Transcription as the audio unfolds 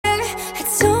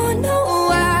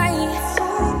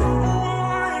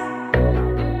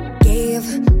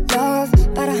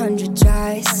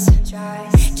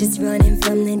just running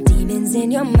from the demons in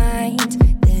your mind.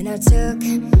 Then I took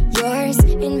yours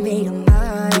and made them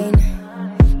mine.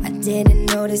 I didn't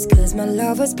notice cause my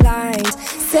love was blind.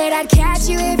 Said I'd catch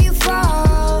you if you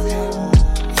fall,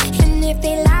 and if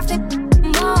they laughed at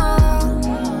them all.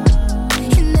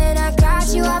 And then I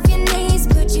got you off your knees,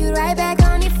 put you right back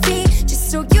on your feet,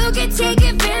 just so you could take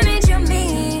advantage of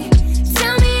me.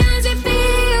 Tell me how's it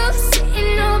feel,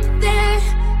 sitting up there,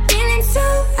 feeling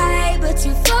so high, but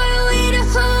too far away to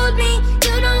hold me.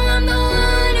 You know I'm the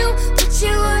one who put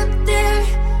you up there.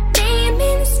 Name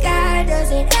in the sky,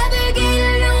 does it ever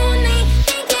get lonely?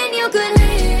 Thinking you could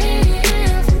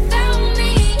live without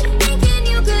me. Thinking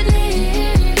you could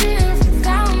live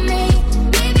without me.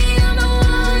 Baby, I'm the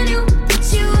one who put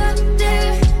you up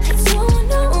there. I don't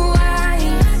know why.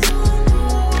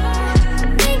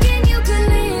 Thinking you could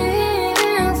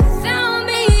live without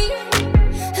me.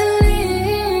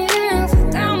 Live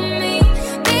without me.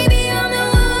 Baby, I'm the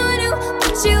one who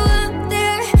put you up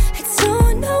there. I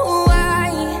don't know why.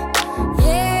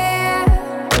 Yeah.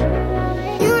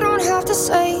 You don't have to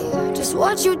say just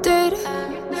what you did.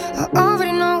 I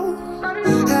already know.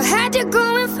 I had to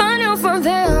go and find out from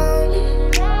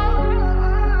them.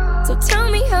 So tell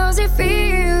me how's it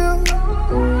feel?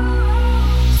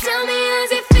 Tell me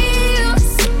how's it feel,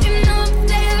 sitting up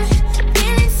there,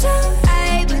 feeling so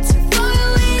high, but too far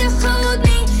away to hold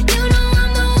me. You know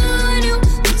I'm the one who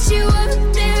put you up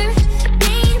there.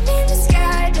 Name in the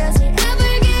sky, does it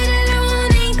ever get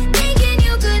lonely? Thinking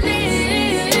you could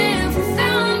live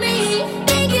without me.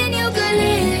 Thinking you could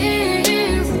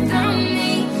live without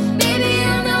me. Baby,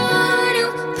 I'm the one who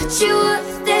put you up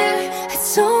there. I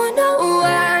don't know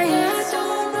why.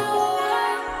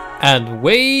 And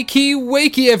wakey,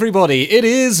 wakey, everybody. It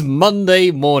is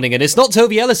Monday morning, and it's not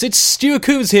Toby Ellis, it's Stewart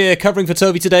Coombes here, covering for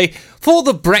Toby today for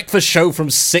the breakfast show from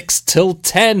 6 till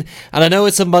 10. And I know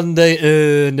it's a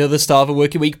Monday, another start of a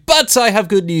working week, but I have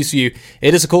good news for you.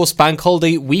 It is, of course, Bank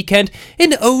Holiday weekend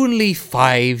in only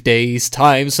 5 days'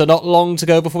 time, so not long to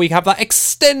go before we have that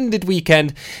extended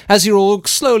weekend, as you're all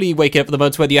slowly waking up at the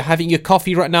moment, whether you're having your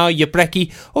coffee right now, your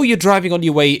brekkie, or you're driving on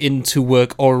your way into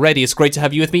work already. It's great to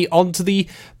have you with me on to the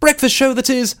breakfast show that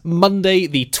is Monday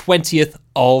the 20th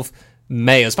of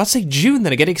May. I was about to say June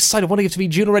then, I'm getting excited. I want it to be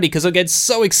June already because I'm getting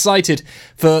so excited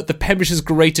for the Pembrokeshire's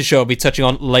Greatest Show I'll be touching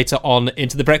on later on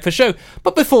into the breakfast show.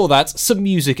 But before that, some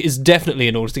music is definitely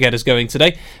in order to get us going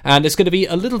today, and it's going to be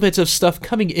a little bit of stuff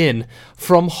coming in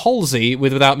from Halsey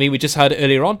with Without Me we just had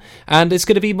earlier on, and it's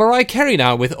going to be Mariah Carey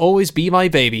now with Always Be My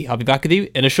Baby. I'll be back with you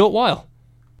in a short while.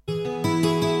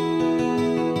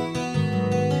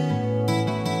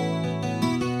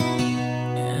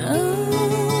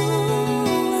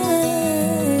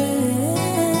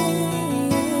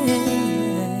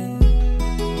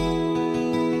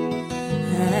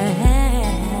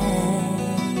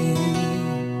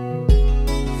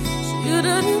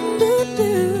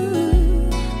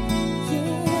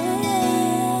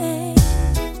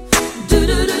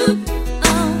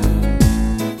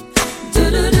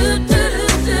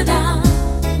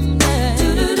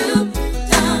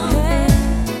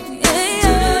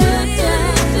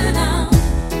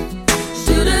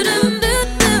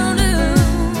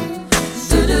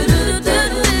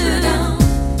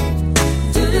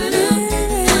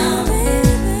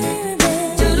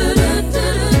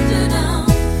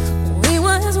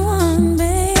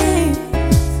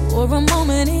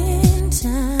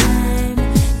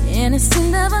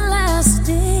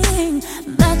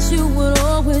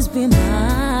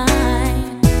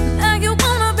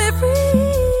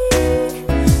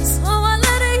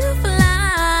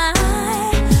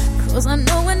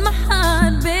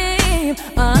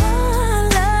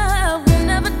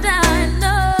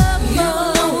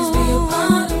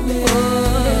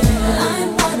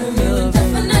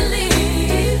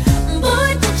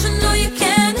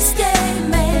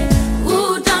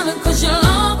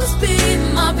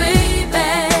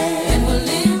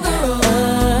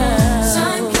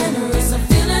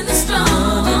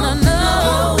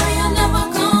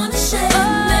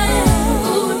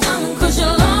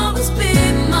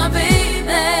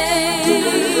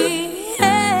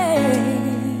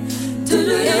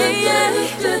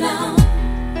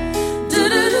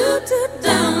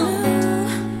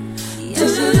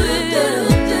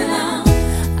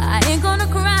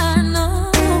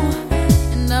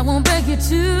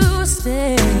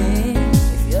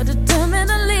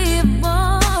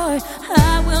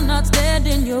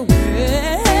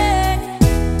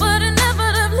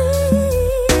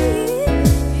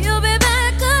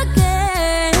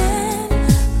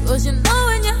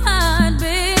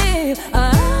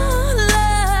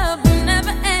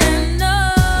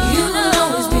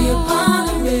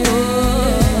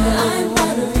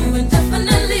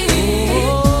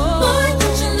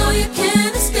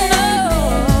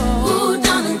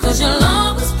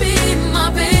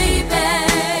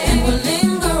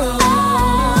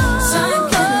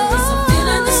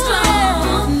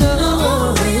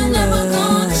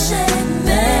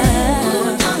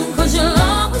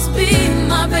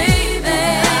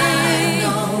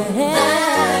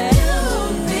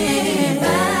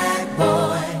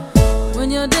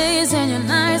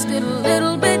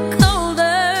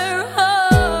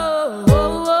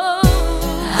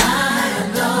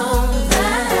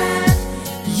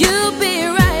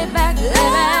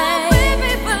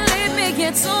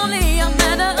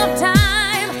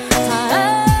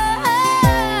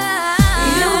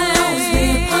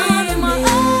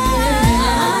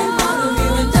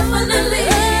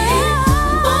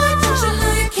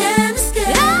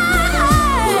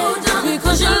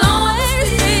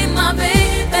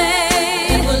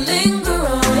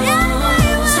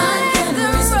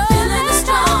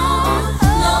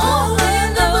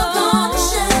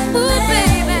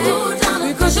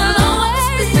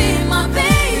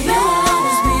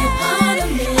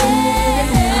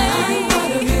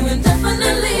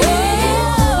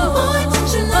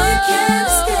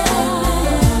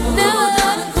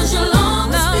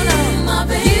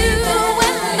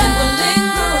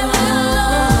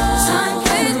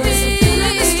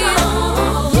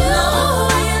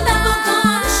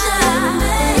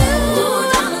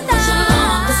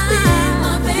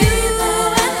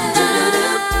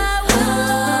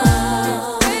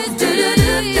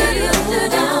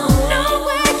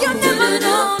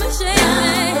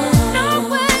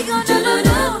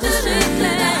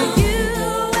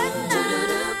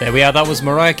 There we are, that was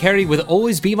Mariah Carey with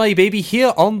Always Be My Baby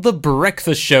here on The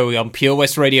Breakfast Show on Pure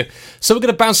West Radio. So we're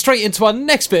going to bounce straight into our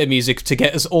next bit of music to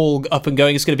get us all up and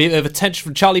going. It's going to be a bit of attention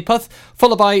from Charlie Puth,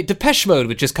 followed by Depeche Mode,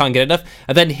 which just can't get enough,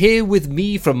 and then Here With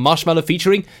Me from Marshmallow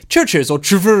featuring Churches or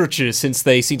Churches, since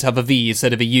they seem to have a V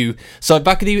instead of a U. So I'm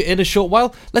back with you in a short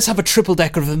while. Let's have a triple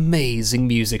decker of amazing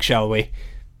music, shall we?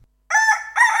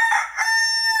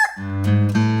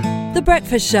 The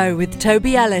Breakfast Show with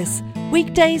Toby Ellis.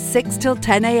 Weekdays 6 till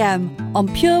 10 a.m. on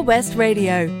Pure West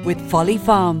Radio with Folly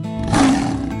Farm.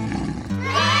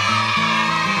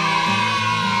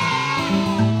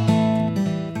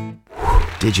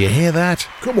 Did you hear that?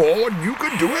 Come on, you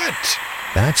can do it.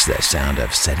 That's the sound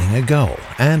of setting a goal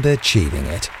and achieving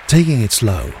it. Taking it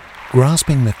slow,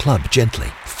 grasping the club gently,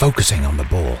 focusing on the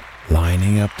ball,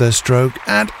 lining up the stroke,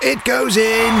 and it goes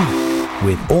in!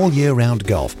 With all year-round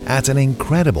golf at an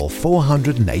incredible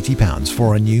 £480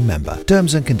 for a new member.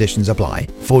 Terms and conditions apply.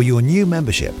 For your new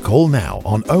membership, call now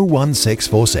on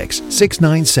 01646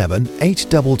 697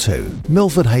 822.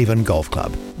 Milford Haven Golf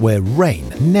Club, where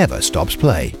rain never stops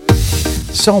play.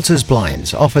 Salters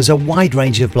Blinds offers a wide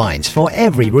range of blinds for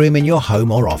every room in your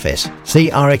home or office. See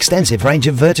our extensive range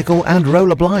of vertical and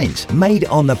roller blinds made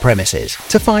on the premises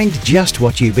to find just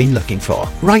what you've been looking for.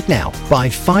 Right now, buy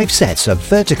 5 sets of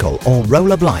vertical or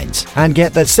roller blinds and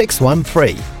get the 6th one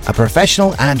free. A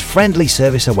professional and friendly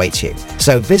service awaits you.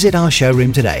 So visit our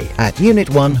showroom today at Unit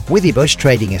 1 Withybush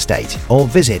Trading Estate or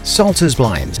visit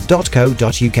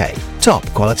saltersblinds.co.uk. Top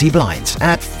quality blinds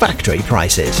at factory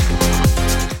prices.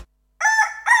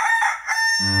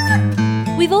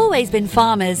 We've always been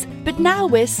farmers, but now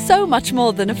we're so much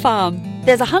more than a farm.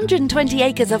 There's 120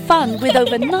 acres of fun with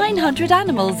over 900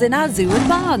 animals in our zoo and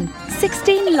barn.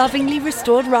 16 lovingly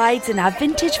restored rides in our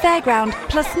vintage fairground,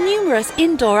 plus numerous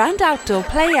indoor and outdoor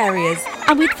play areas.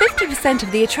 And with 50%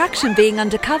 of the attraction being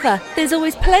undercover, there's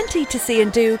always plenty to see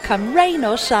and do come rain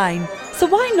or shine. So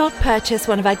why not purchase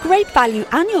one of our great value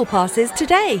annual passes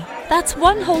today? That's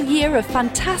one whole year of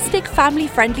fantastic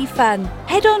family-friendly fun.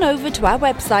 Head on over to our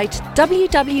website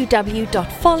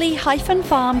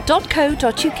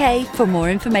www.folly-farm.co.uk for more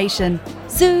information.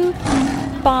 Zoo,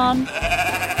 barn,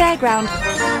 fairground,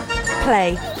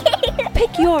 play.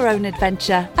 Pick your own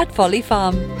adventure at Folly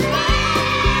Farm.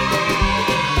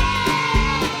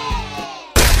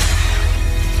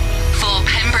 For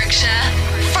Pembrokeshire,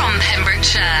 from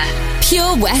Pembrokeshire,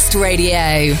 Pure West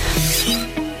Radio.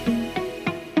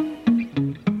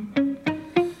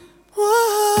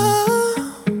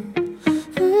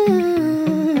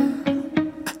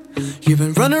 You've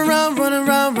been running around,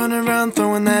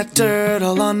 throwing that dirt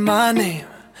all on my name.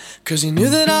 'Cause you knew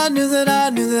that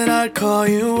I'd call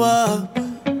you up.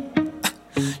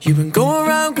 You've been going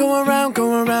around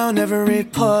every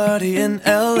party in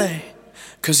LA.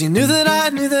 'Cause you knew that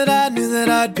I'd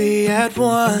be at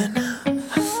one.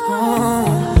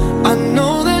 Oh, I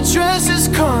know that dress is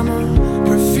karma,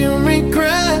 perfume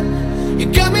regret. You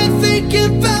got me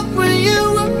thinking about when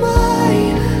you were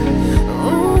mine.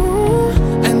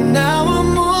 And now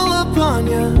I'm all up on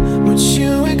you, what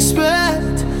you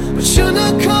expect. But you're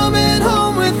not coming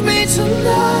home with me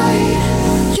tonight.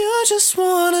 You just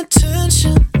want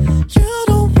attention, you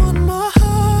don't want my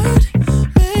heart.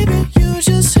 Maybe you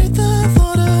just hate the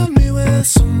thought of me with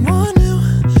someone new.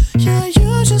 Yeah,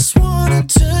 you just want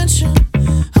attention,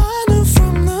 I knew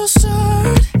from the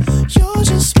start. You're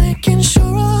just making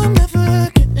sure I'm never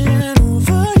getting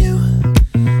over you.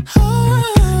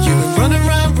 You've been running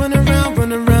around, throwing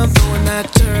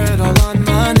that dirt all on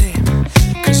my name.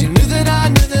 'Cause you knew that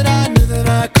I'd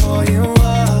call you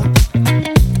up.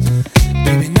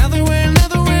 Baby, now that we're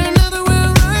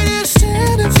right here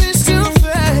standing face to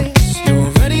face, you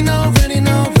already know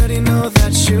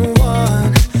that you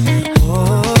won.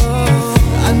 Oh,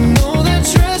 I know that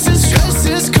dress is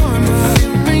karma, you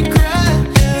regret.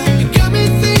 You got me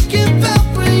thinking about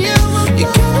when you were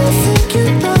mine.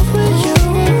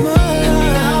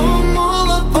 And now I'm all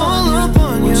up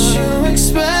on you. What you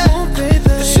expect, baby?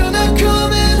 But you're not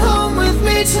coming home with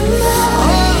me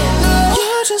tonight.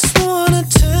 You just want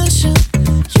attention,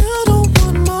 you don't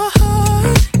want my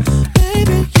heart.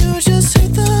 Baby, you just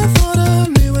hate the thought of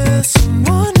me with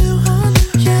someone new.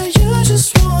 Yeah, you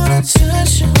just want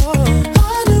attention, I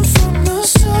knew from the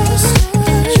start.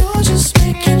 You're just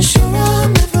making sure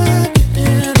I'm never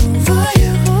getting over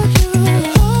you.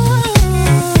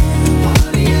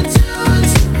 What are you doing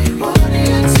to me? What are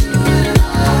you doing?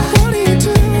 What are you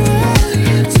doing? What are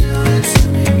you doing to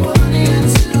me? What are you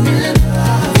doing?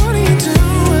 What are you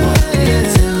doing?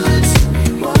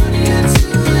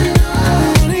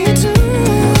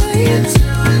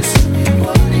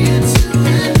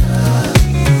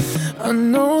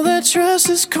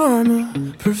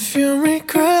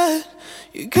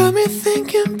 got me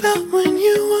thinking about when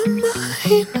you were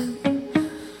mine.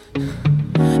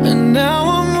 And now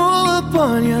I'm all up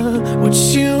on you, what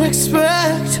you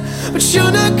expect, but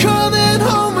you're not coming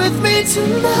home with me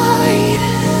tonight.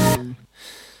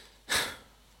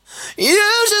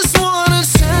 You just want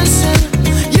attention,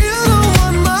 you don't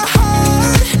want my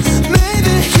heart.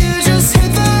 Maybe you just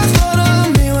hate the thought of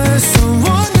me with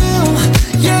someone new.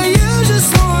 Yeah, you just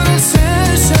want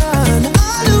attention. I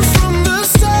knew from the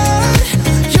start,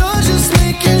 you're just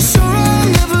making sure I'm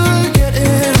never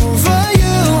getting over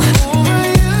you. Over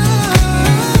you.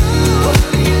 What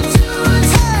are you doing?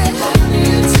 Hey, what are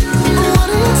you doing? What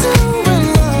are you doing,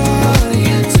 love? What are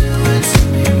you doing to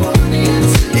me? What are you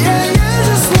doing? Yeah, you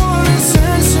just want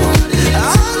attention. I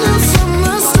knew from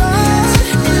the start,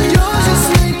 you're just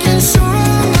making sure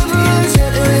I'm never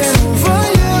getting over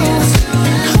you.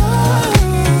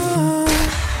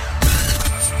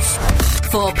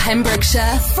 For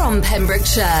Pembrokeshire, from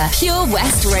Pembrokeshire, Pure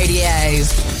West Radio.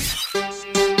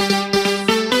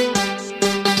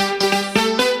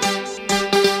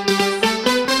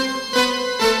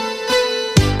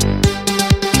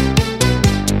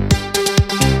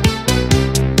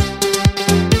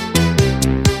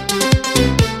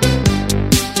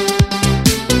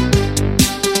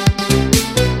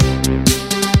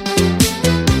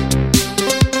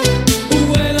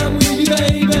 When I'm with you,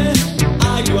 baby, I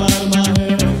go out of my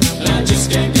head, and I just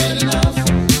can't get enough.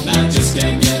 And I just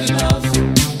can't get enough.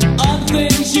 All the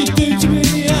things you do to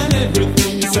me and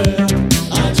everything you said,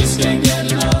 I just can't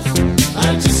get enough.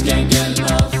 I just can't get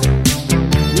enough.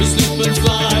 We slip and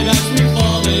slide as we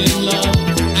fall in love,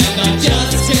 and I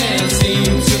just can't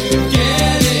seem to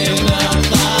get enough.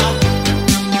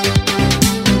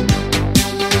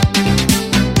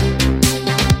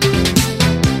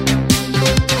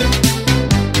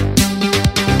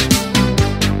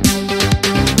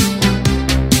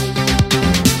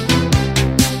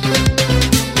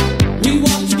 We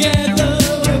walk together,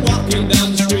 we're walking down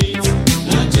the street.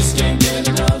 I just can't get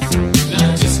enough.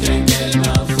 I just can't get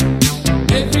enough.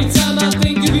 Every time I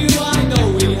think of you, I know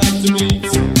we have to meet.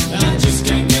 I just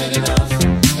can't get enough.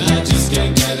 I just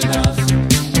can't get enough.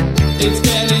 It's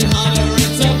getting hotter,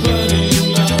 it's a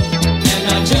burning love, and I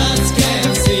just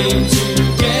can't seem to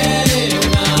get enough.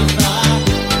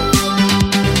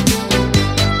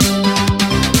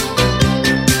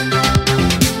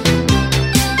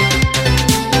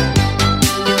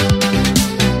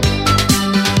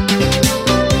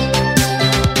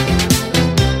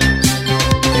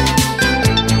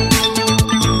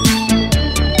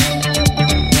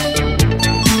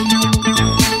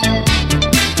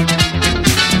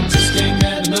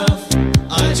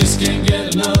 Just can't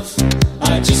get enough. I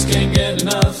just can't get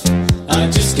enough. I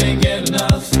just can't get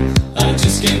enough. I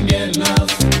just can't get enough.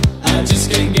 I just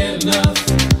can't get enough. I just can't get enough.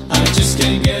 I just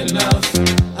can't get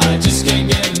enough. I just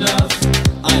can't get enough.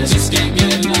 I just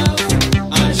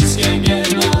can't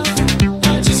get enough. I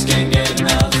just can't get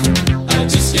enough. I just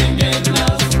can't get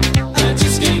enough. I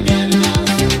just can't get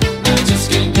enough. I just can't get enough. I just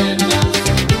can't get enough.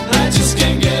 I just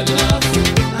can't get enough.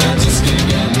 I just can't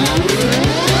get enough.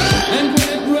 And when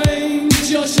it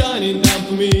rains, you're shining down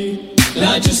for me. And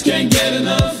I just can't get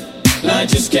enough. And I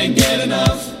just can't get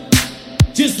enough.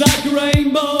 Just like a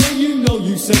rainbow, you know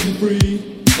you set me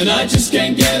free. And I just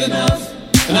can't get enough.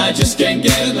 And I just can't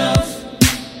get enough.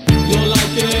 You're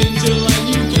like an angel and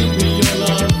you give me your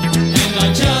love. And I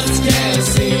just can't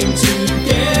seem to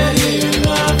get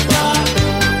enough.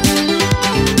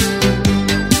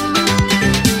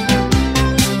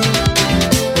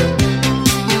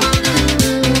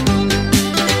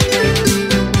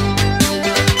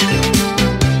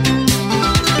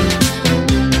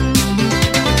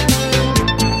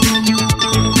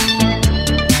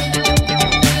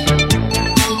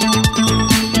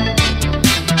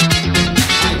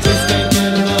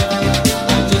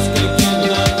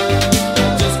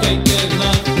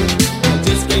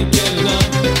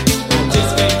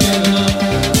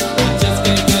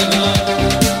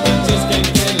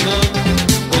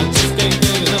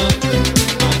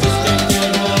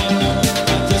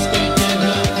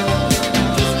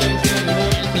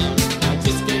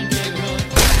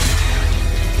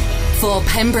 For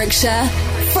Pembrokeshire,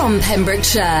 from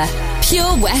Pembrokeshire,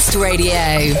 Pure West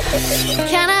Radio.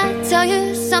 Can I tell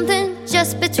you something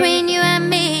just between you and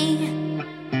me?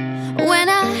 When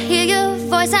I hear your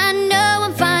voice, I know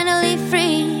I'm finally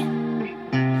free.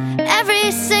 Every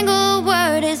single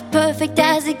word is perfect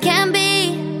as it can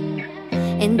be,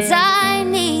 and I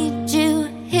need you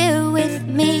here with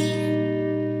me.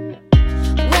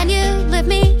 When you lift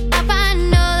me up, I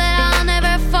know that I'll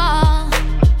never fall.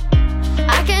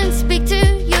 I can speak to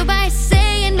you by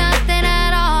saying nothing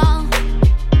at all.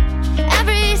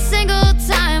 Every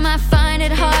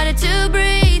find it harder to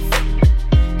breathe.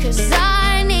 'Cause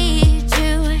I need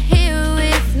you here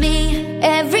with me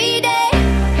every day.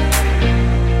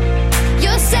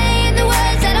 You're saying the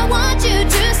words that I want you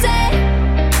to say.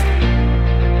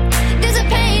 There's a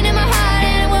pain in my heart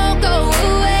and it won't go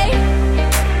away.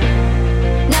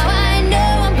 Now I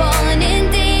know I'm falling in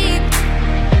deep.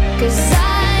 'Cause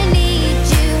I need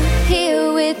you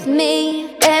here with me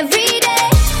every day.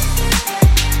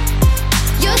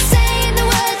 You're saying the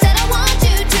words that I want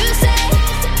you to say.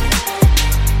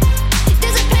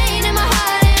 There's a pain in my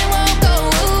heart and it won't go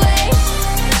away.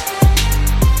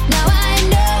 Now I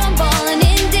know I'm falling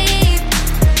in deep.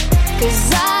 'Cause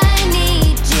I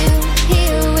need you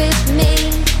here with me.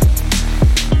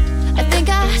 I think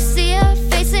I see your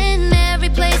face in every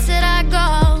place that I go.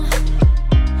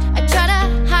 I try to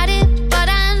hide it, but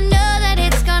I know that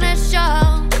it's gonna show.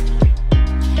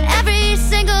 Every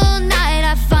single night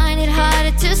I find it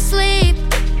harder to sleep.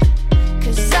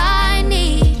 'Cause I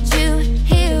need you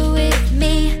here with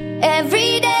me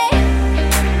every day.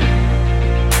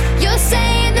 You're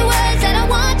saying the words that I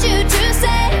want you to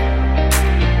say.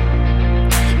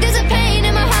 There's a pain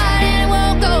in my heart and it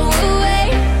won't go away.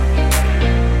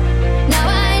 Now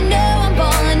I know I'm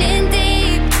falling in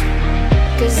deep.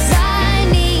 'Cause I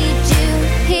need you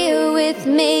here with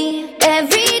me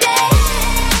every day.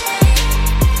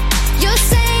 You're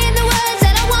saying the words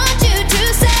that I want you to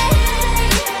say.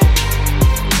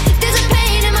 There's a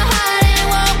pain in my heart and it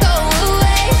won't go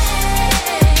away.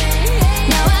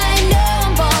 Now I know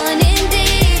I'm falling in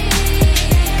deep.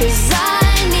 'Cause I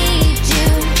need you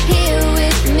here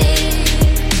with me.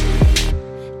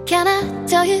 Can I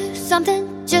tell you something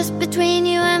just between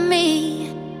you and me?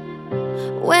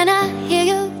 When I hear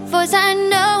your voice I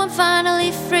know I'm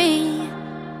finally free.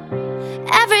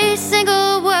 Every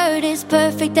single word is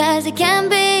perfect as it can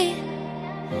be.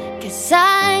 'Cause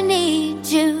I need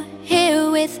you here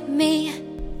with me.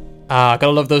 Ah,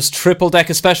 gotta love those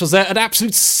triple-decker specials there. An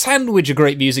absolute sandwich of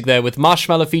great music there, with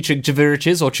Marshmallow featuring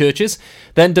Javiriches or Churches.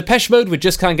 Then Depeche Mode with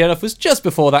Just Can't Get Enough was just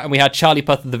before that, and we had Charlie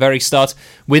Puth at the very start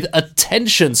with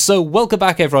Attention. So welcome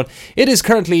back, everyone. It is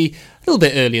currently a little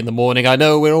bit early in the morning. I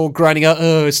know we're all grinding out,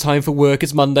 oh, it's time for work,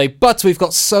 it's Monday, but we've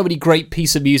got so many great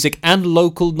pieces of music and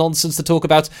local nonsense to talk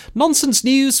about. Nonsense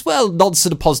news, well, nonsense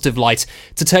in a positive light,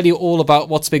 to tell you all about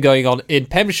what's been going on in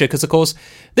Pembrokeshire, because, of course,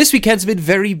 this weekend's been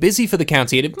very busy for the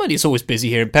county, and it's always busy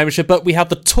here in Pembrokeshire, but we had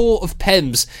the Tour of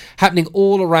Pems happening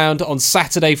all around on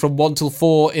Saturday from 1 till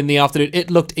 4 in the afternoon.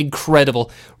 It looked incredible.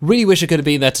 Really wish I could have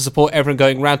been there to support everyone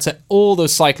going around, to all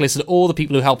those cyclists and all the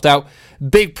people who helped out.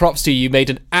 Big props to you. You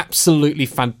made an absolutely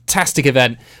fantastic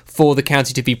event for the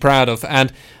county to be proud of,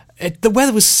 and the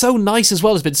weather was so nice as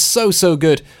well. It's been so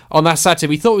good on that Saturday.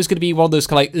 We thought it was going to be one of those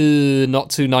kind of like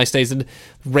not too nice days, and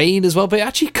rain as well, but it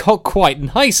actually got quite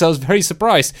nice. I was very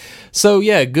surprised. So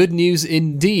yeah, good news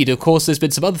indeed. Of course, there's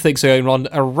been some other things going on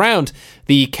around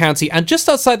the county and just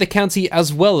outside the county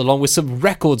as well, along with some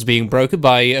records being broken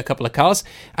by a couple of cars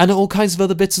and all kinds of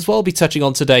other bits as well. I'll be touching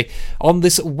on today on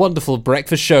this wonderful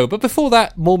breakfast show. But before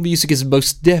that, more music is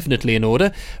most definitely in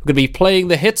order. We're going to be playing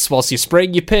the hits whilst you're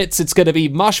spraying your pits. It's going to be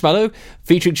Marshmallow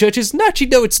featuring Churches. No, actually,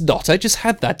 no, it's not. I just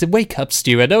had that. Wake up,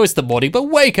 Stu. I know it's the morning, but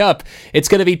wake up. It's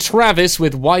going to be Travis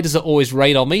with Why Does It Always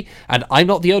Rain on Me? And I'm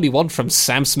Not the Only One from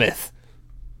Sam Smith.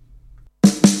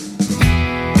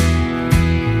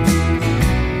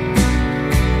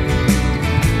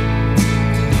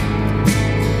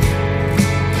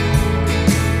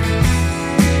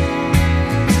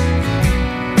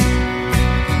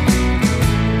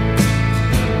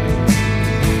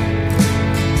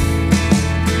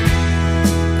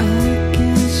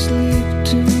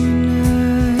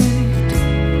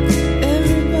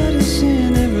 Everybody's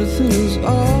saying everything is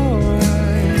alright.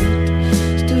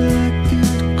 Still I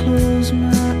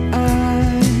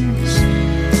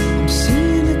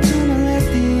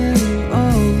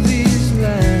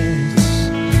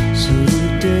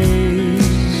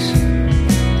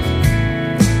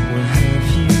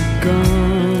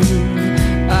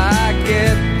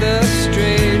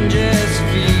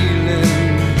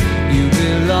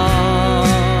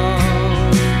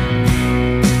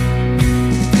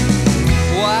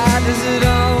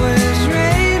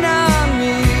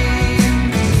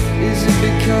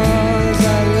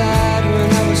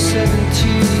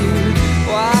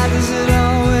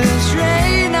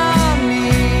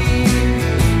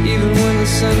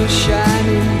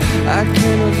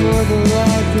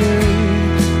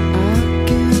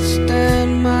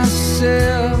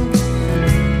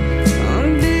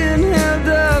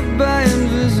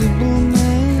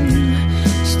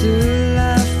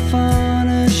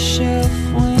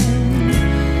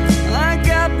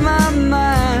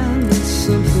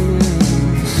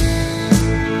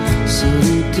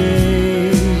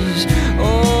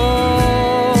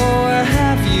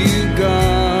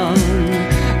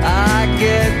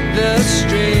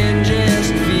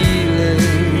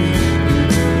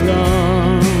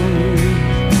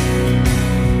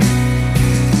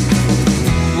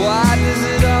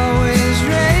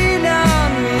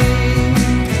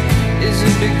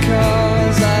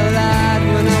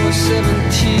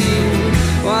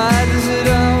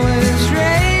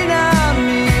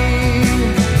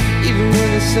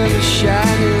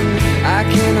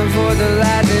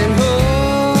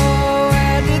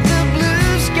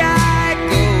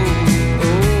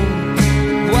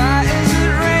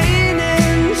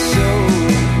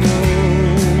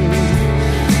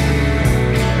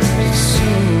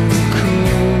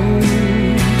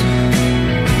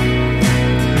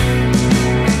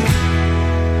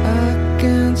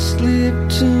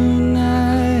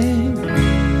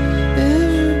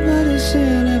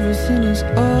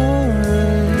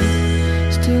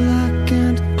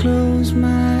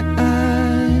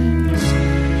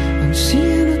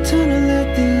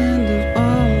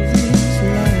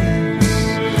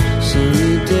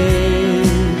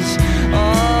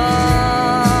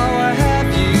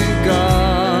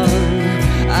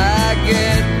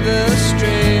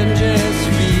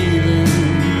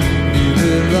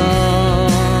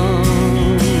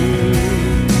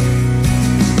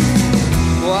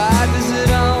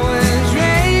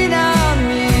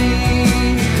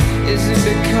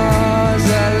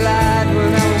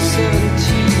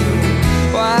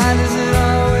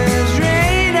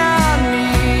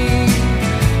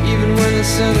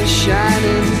sun is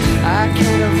shining, I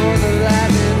can't avoid the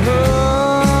lightning.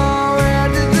 Oh, where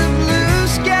did the blue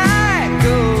sky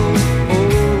go? Oh,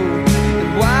 and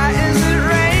why is it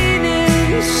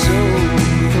raining so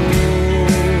cold?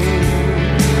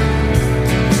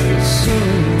 It's so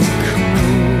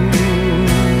cold.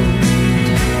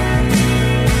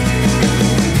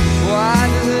 Why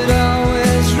does it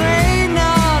always rain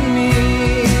on me?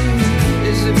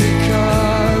 Is it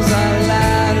because I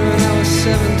lied when I was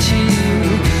 17?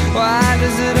 Why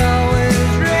does it always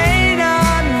rain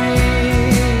on me?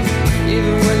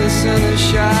 Even when the sun is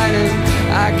shining,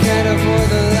 I can't avoid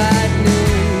the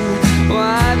lightning.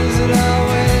 Why does it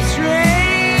always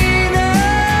rain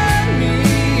on me?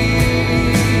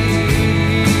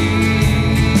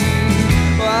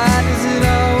 Why does it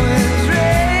always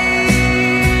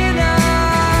rain on?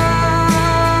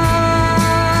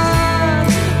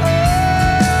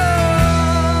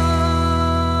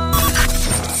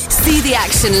 See the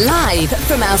action live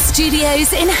from our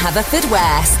studios in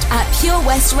Haverfordwest at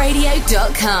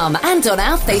purewestradio.com and on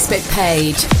our Facebook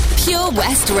page, Pure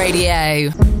West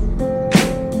Radio.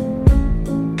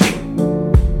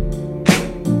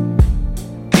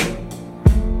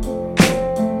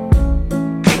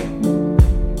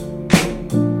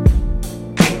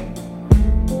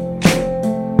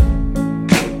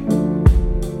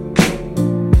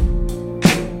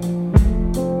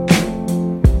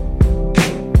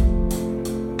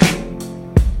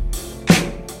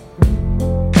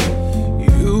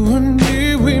 You and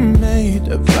me, we made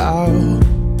a vow,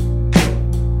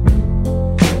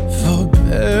 for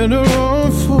better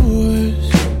or for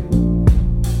worse.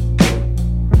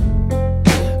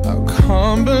 I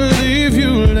can't believe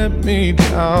you let me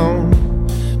down,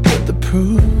 but the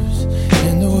proof's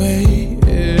in the way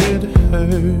it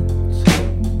hurts.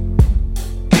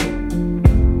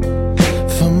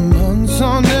 For months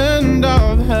on end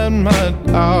I've had my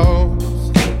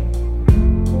doubts,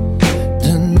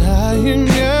 denying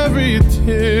every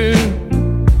tear.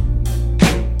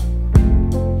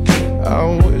 I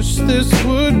wish this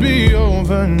would be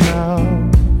over now,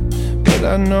 but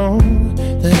I know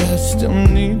that I still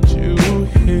need you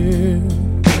here.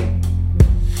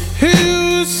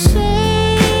 You say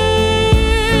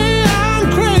I'm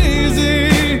crazy,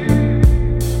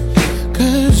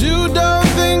 'cause you don't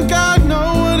think I know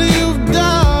what you've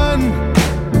done.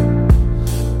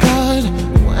 But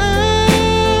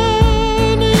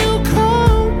when you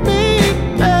call me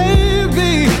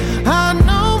baby, I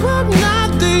know I'm not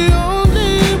the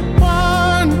only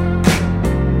one.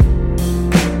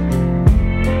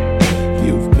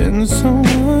 You've been so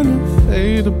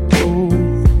unfadable.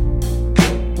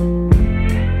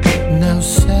 Now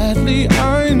sadly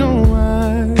I know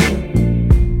why.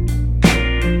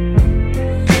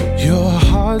 Your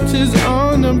heart is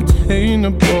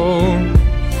unobtainable,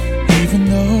 even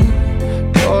though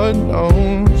God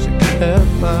knows you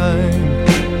kept mine.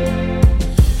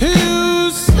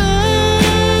 You say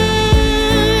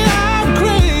I'm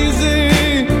crazy,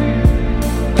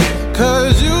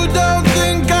 'cause you don't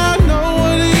think I know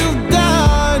what you've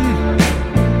done.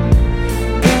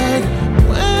 But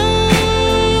when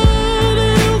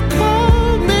you call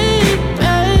me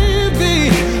baby,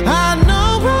 I know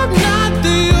I'm not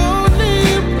the only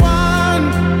one.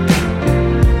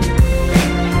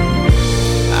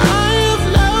 I have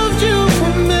loved you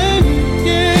for many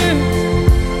years,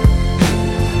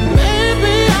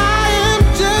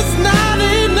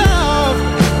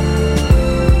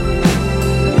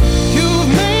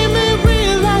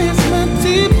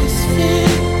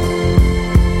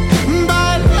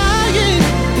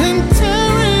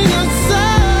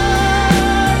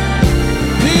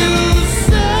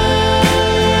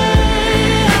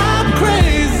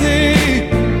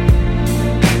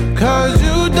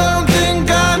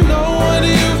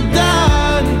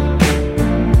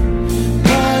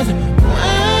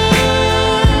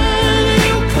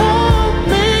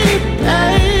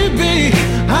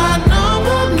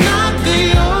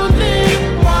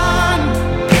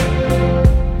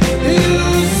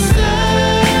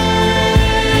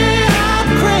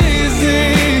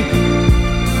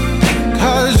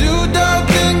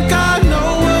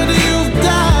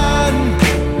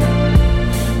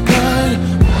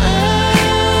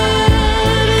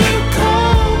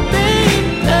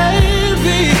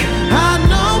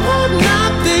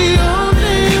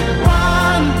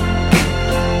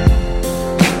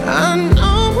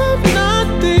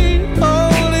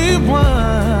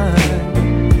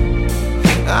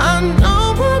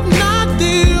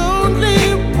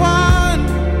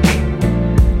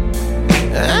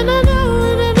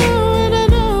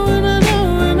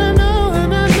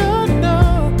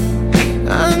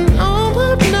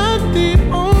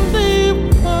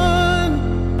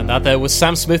 That there was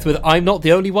Sam Smith with I'm Not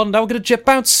the Only One. Now we're going to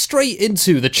bounce straight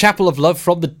into the Chapel of Love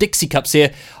from the Dixie Cups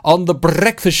here on The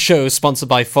Breakfast Show, sponsored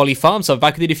by Folly Farm. So I'm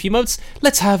back with you in a few moments.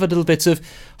 Let's have a little bit of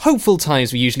hopeful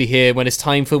times we usually hear when it's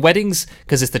time for weddings,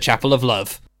 because it's the Chapel of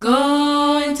Love.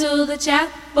 Going to the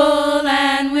chapel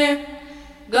and we're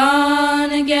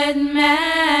gonna get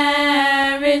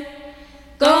married.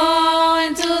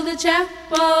 Going to the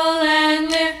chapel and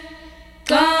we're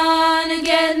gonna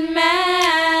get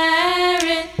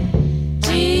married.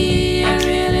 Gee, I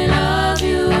really love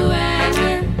you and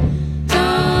we're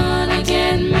gonna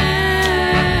get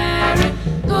married.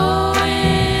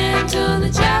 Going to the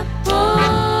chapel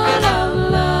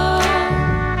of love.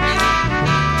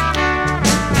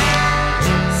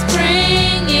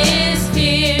 Spring is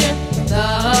here,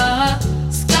 the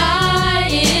sky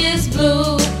is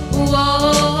blue.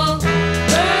 Whoa,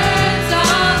 birds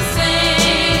all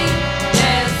sing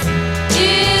as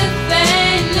if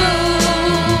they knew.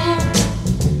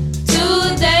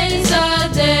 Today's a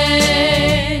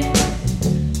day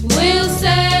we'll say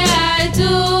I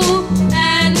do,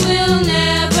 and we'll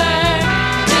never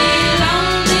be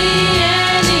lonely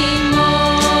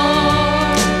anymore.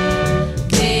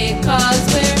 Because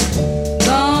we're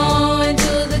going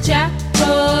to the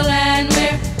chapel and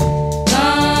we're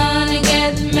gonna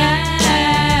get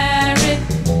married.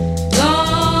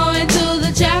 Going to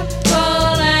the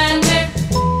chapel and we're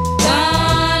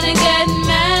gonna get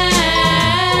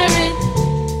married.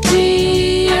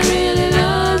 Gee, I really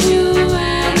love you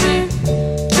and we're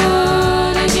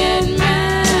gonna get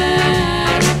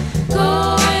married.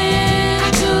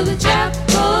 Going to the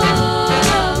chapel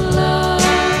of love.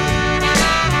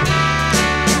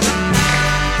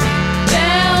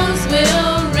 Bells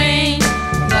will ring,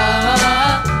 the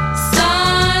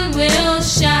sun will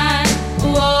shine.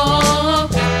 Whoa,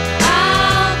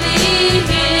 I'll be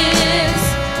his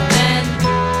and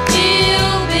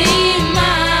he'll be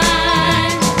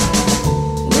mine.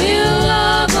 We'll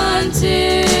love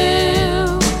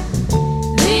until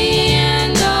the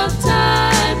end of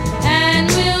time, and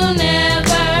we'll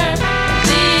never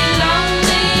be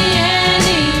lonely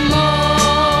anymore.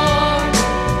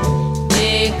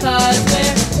 Because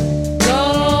we're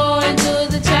going to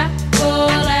the chapel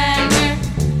and we're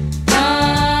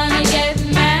gonna get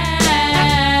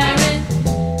married.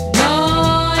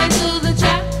 Going to the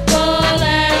chapel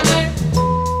and we're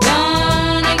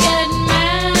gonna get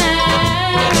married.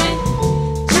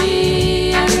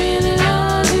 Gee, I really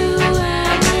love you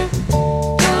and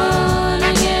we're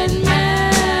gonna get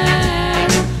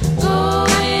married. Going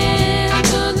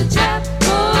to the chapel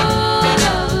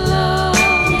of love.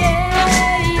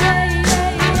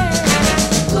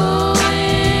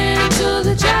 Going to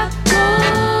the chapel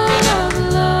of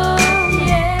love.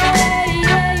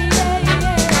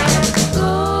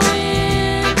 Going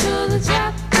to the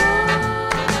chapel of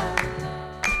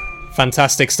love.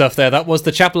 Fantastic stuff there. That was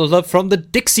the Chapel of Love from the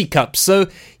Dixie Cups. So,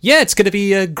 yeah, it's going to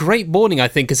be a great morning, I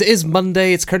think, because it is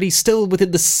Monday. It's currently still within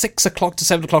the 6 o'clock to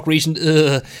 7 o'clock region.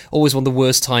 Always one of the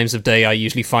worst times of day, I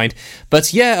usually find.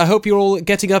 But, yeah, I hope you're all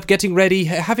getting up, getting ready,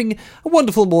 having a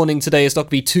wonderful morning today. It's not going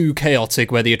to be too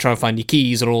chaotic, whether you're trying to find your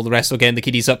keys or all the rest, or getting the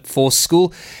kiddies up for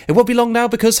school. It won't be long now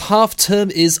because half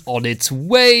term is on its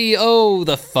way. Oh,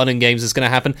 the fun and games is going to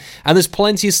happen. And there's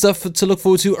plenty of stuff to look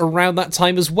forward to around that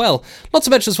time as well. Not to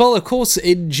mention as well, of course,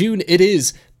 in June it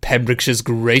is Pembrokeshire's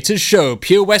greatest show.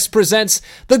 Pure West presents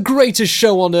the greatest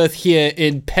show on earth here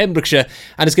in Pembrokeshire,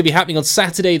 and it's going to be happening on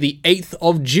Saturday the 8th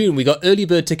of June. We got early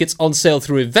bird tickets on sale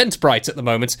through Eventbrite at the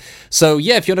moment, so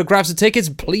yeah, if you want to grab some tickets,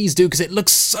 please do, because it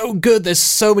looks so good. There's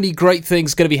so many great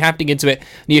things going to be happening into it, and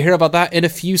you'll hear about that in a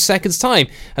few seconds time.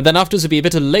 And then afterwards will be a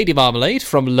bit of Lady Marmalade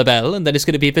from LaBelle, and then it's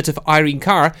going to be a bit of Irene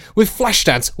Cara with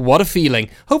Flashdance. What a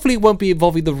feeling. Hopefully it won't be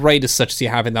involving the rain as such as you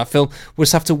have in that film. We'll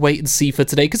just have to wait and see for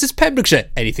today, because it's Pembrokeshire.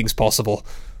 Anything's possible.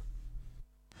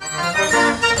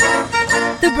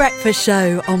 The Breakfast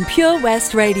Show on Pure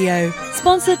West Radio,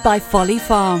 sponsored by Folly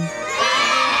Farm.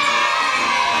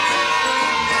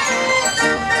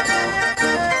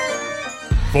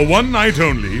 For one night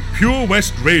only, Pure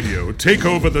West Radio take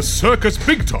over the Circus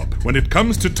Big Top when it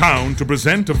comes to town to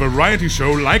present a variety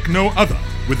show like no other,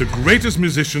 with the greatest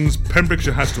musicians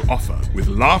Pembrokeshire has to offer, with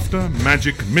laughter,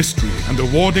 magic, mystery, and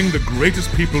awarding the greatest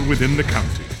people within the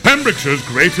county. Pembrokeshire's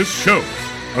greatest show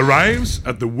arrives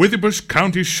at the Withybush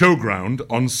County Showground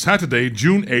on Saturday,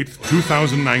 June 8th,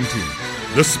 2019.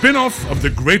 The spin-off of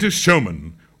The Greatest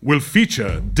Showman will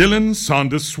feature Dylan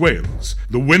Sanders Swales,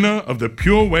 the winner of the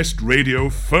Pure West Radio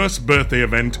first birthday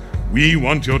event, We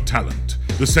Want Your Talent.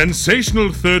 The sensational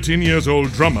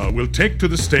 13-years-old drummer will take to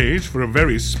the stage for a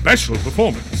very special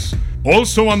performance.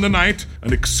 Also on the night,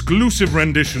 an exclusive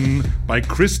rendition by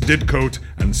Chris Didcote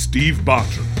and Steve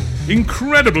Bartram.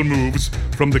 Incredible moves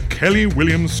from the Kelly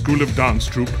Williams School of Dance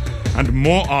Troupe, and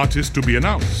more artists to be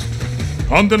announced.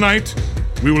 On the night,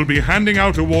 we will be handing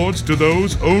out awards to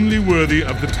those only worthy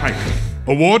of the title.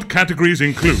 Award categories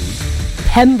include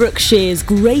Pembrokeshire's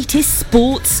greatest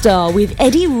sports star with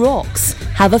Eddie Rocks,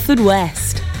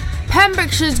 Haverfordwest.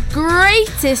 Pembrokeshire's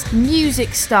greatest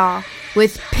music star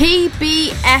with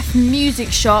PBF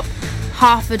Music Shop,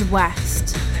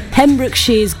 Haverfordwest.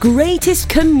 Pembrokeshire's greatest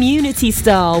community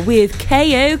star with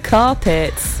KO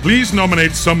Carpets. Please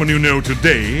nominate someone you know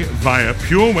today via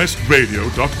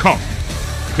purewestradio.com.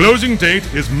 Closing date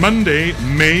is Monday,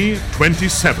 May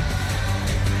 27th.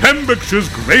 Pembrokeshire's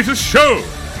greatest show,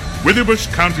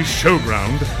 Witherbush County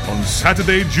Showground on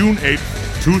Saturday, June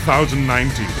 8th,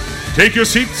 2019. Take your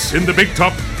seats in the Big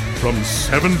Top from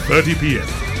 7:30 p.m.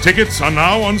 Tickets are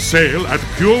now on sale at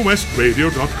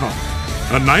purewestradio.com.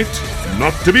 A night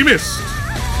not to be missed.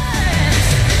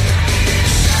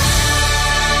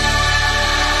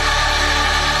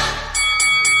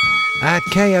 At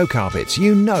KO Carpets,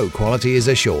 you know quality is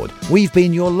assured. We've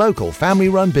been your local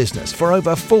family-run business for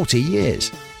over 40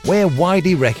 years. We're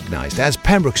widely recognised as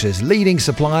Pembrokeshire's leading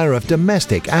supplier of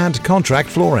domestic and contract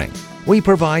flooring. We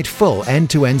provide full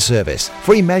end-to-end service,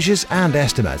 free measures and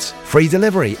estimates, free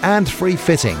delivery and free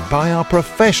fitting by our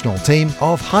professional team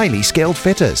of highly skilled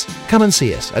fitters. Come and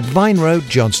see us at Vine Road,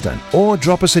 Johnston, or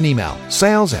drop us an email,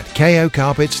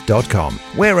 sales@kocarpets.com.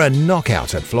 We're a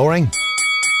knockout at flooring.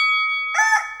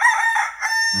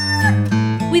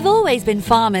 We've always been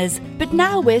farmers, but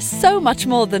now we're so much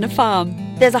more than a farm.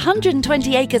 There's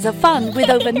 120 acres of fun with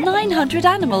over 900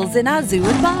 animals in our zoo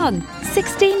and barn.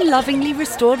 16 lovingly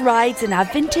restored rides in our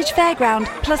vintage fairground,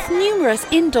 plus numerous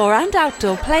indoor and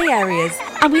outdoor play areas.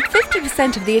 And with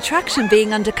 50% of the attraction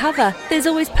being undercover, there's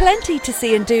always plenty to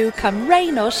see and do come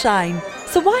rain or shine.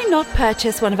 So why not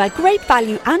purchase one of our great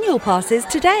value annual passes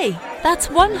today? That's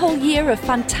one whole year of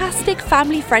fantastic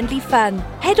family-friendly fun.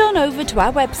 Head on over to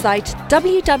our website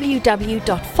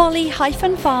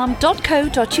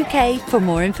www.folly-farm.co.uk for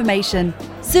more information.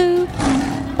 Zoo,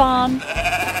 barn,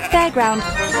 fairground,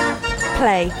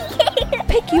 play.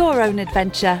 Pick your own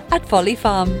adventure at Folly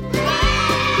Farm.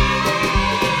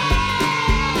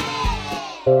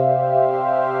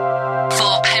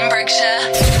 For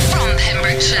Pembrokeshire, from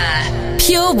Pembrokeshire,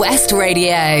 Pure West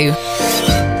Radio. Yeah.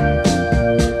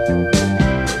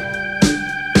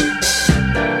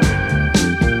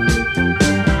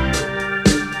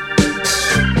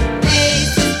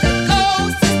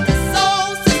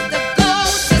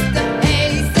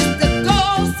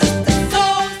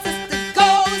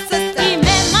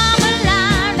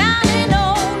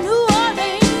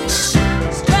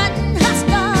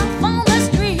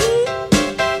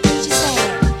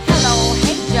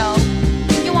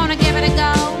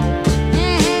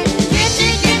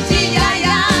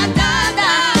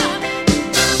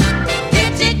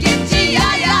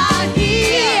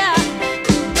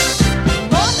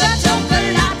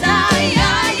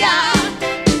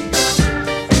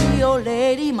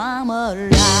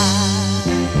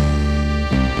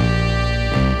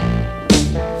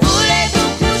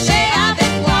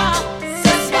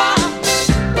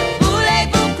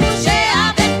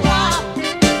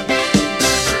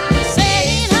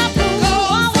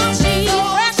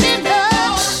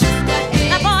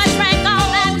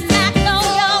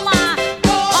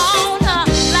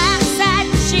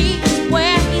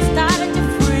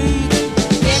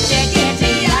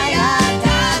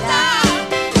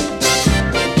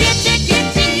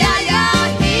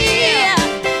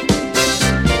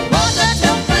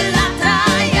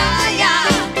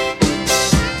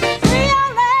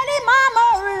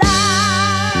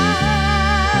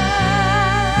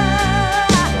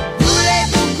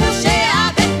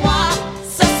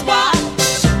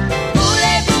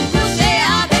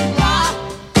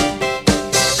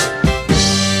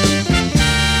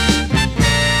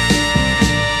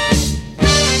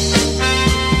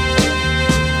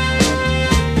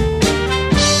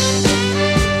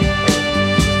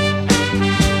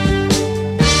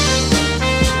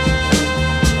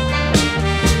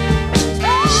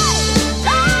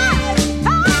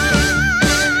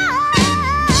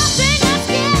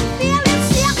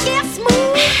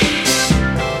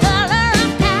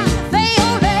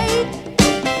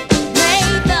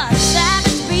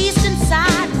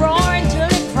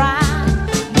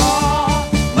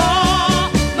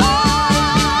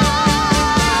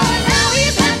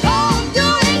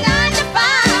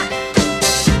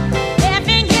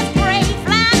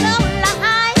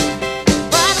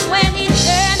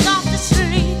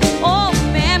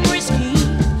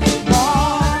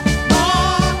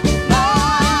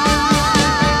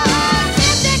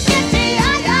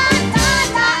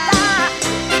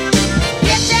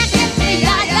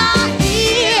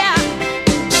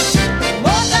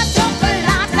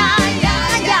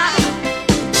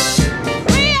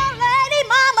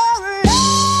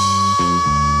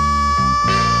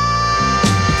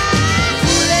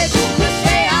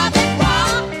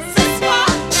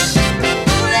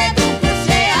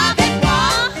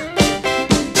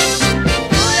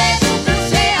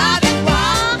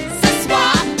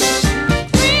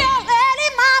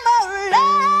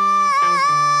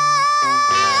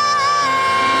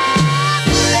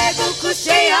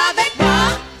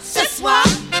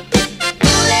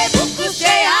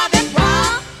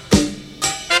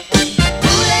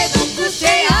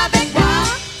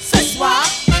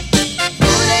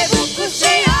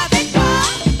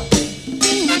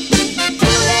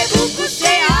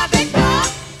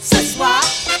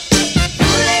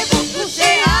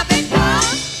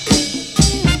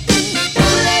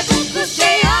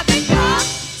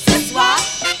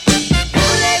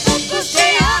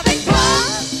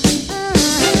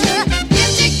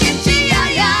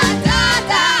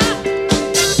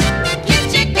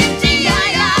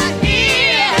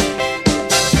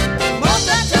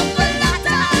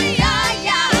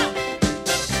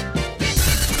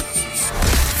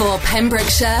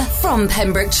 Pembrokeshire from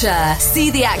Pembrokeshire.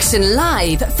 See the action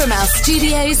live from our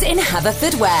studios in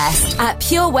Haverfordwest at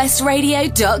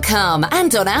purewestradio.com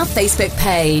and on our Facebook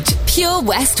page, Pure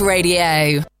West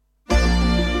Radio.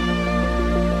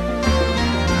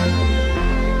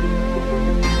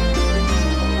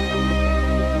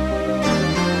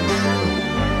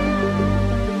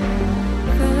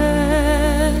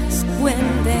 First,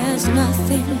 when there's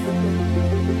nothing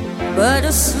but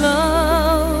a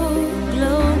slow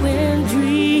glowing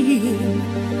dream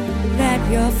that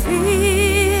your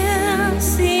fear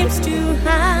seems to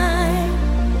hide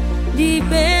deep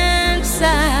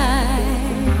inside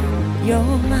your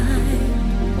mind.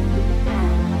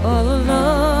 All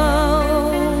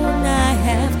alone I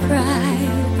have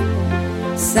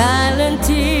cried silent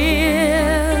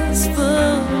tears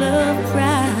full of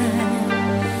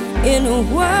pride in a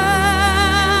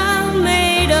world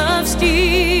made of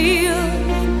steel,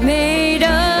 made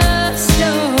of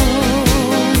stone.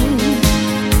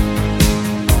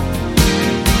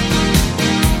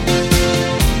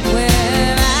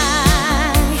 Where I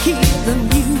hear the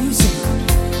music,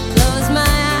 close my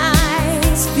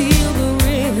eyes, feel the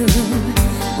rhythm,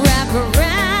 wrap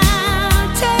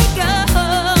around, take a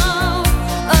hold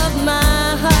of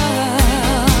my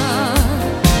heart.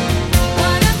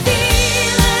 What a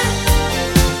feeling,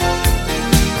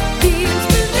 feels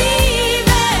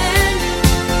believing.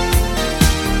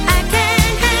 I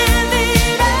can't have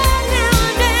it all now,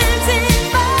 I'm dancing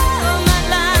for my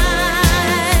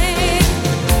life.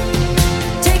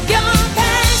 Take your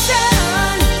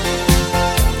passion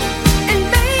and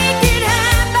make it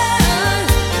happen.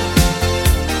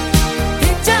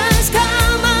 Pictures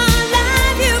come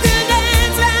alive, you can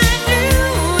dance right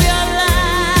through your life.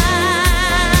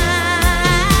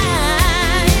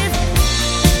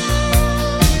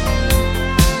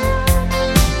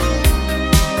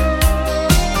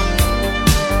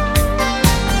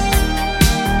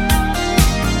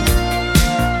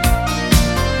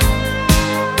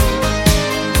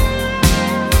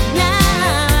 Now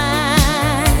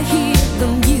I hear the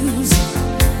music,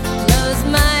 close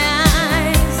my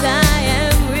eyes, I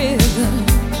am rhythm.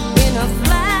 In a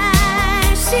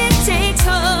flash, it takes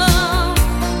hold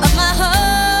of my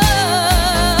heart.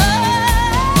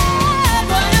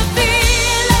 What a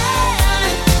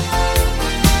feeling,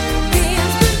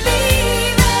 feels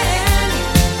believing.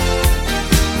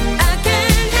 I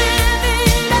can't have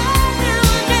it all now,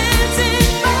 I'm dancing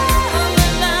for my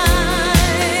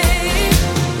life.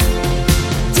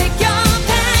 Take your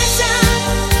passion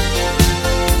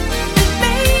and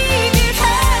make it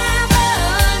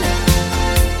happen.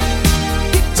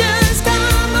 Pictures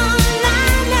come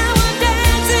alive, now I'm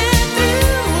dancing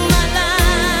through my life.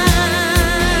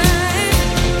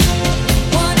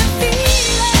 What a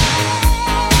feeling.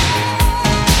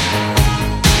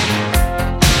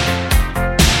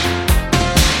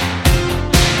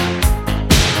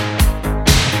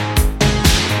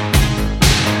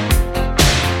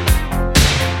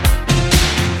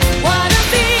 What a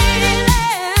feeling.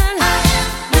 I am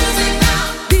losing now.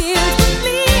 Feels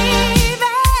believing.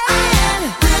 I am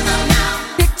rhythm now.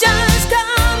 Pictures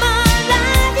come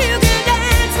alive. You can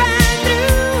dance right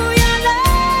through your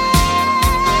life.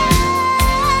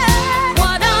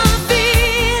 What a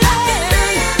feeling. I can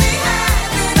really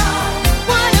have it all.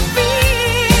 What a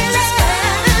feeling. Just I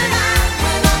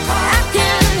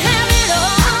can have it all. I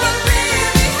can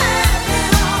really have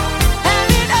it all.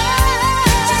 Have it all.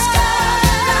 Just what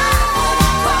a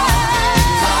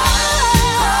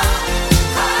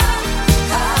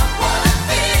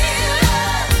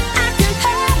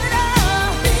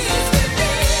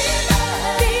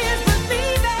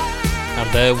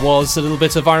And there was a little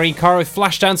bit of Irene Cara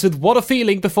Flashdance with What a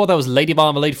Feeling. Before that was Lady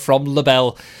Marmalade from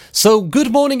LaBelle. So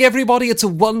good morning everybody, it's a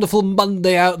wonderful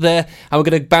Monday out there, and we're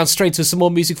going to bounce straight to some more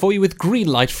music for you with Green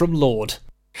Light from Lord.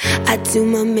 I do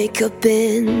my makeup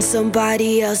in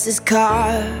somebody else's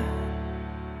car.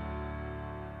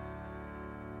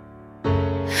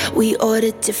 We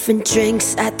order different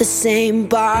drinks at the same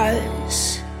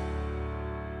bars.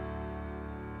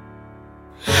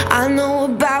 I know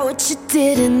about what you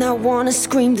did and I wanna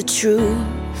scream the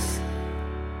truth.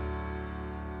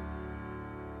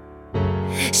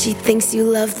 She thinks you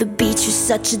love the beach, you're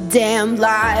such a damn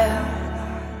liar.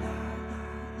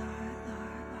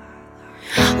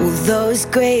 Well, those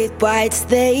great whites,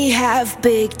 they have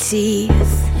big teeth.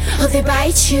 Oh, they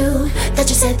bite you. Thought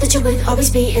you said that you would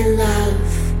always be in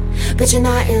love, but you're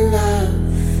not in love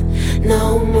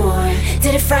no more.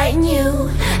 Did it frighten you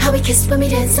how we kissed when we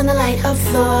danced on the light of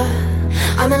floor,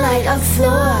 on the light of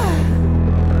floor?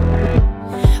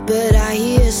 But I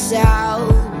hear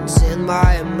sounds in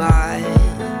my mind.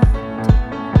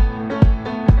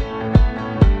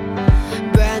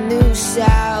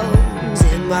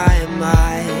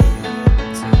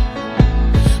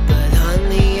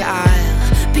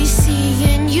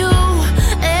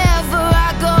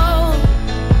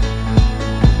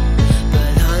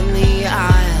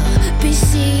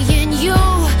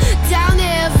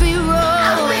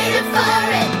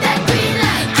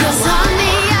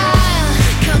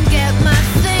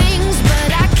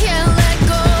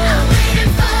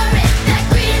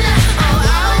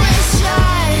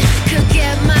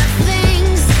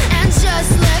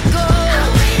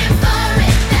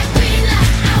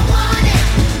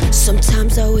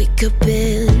 so we could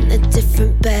be in a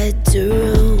different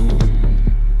bedroom.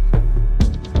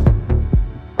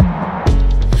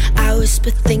 I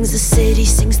whisper things, the city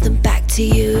sings them back to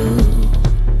you.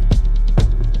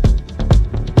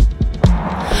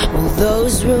 Well,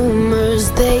 those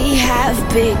rumors, they have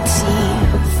big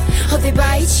teeth. Oh, they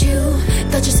bite you.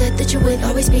 Thought you said that you would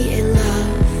always be in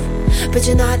love, but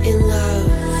you're not in love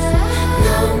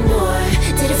no more.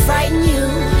 Did it frighten you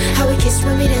how we kissed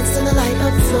when we danced on the light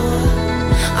up floor,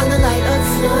 on the light up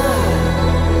floor?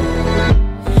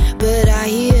 But I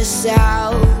hear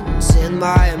sounds in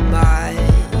my mind,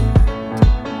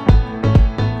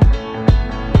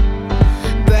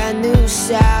 brand new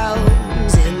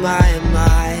sounds in my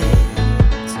mind.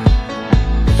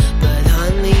 But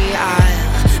honey,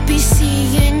 I'll be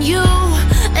seeing you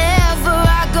ever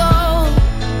I go.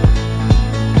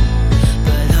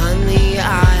 But honey,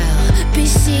 I'll be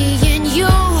seeing you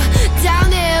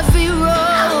down every road.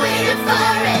 I'm waiting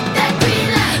for it, that green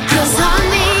light. 'Cause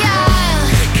honey, I'll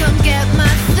come get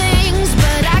my things,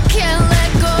 but I can't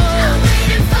let go. I'm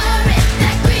waiting for it,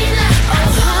 that green light. Oh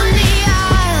honey,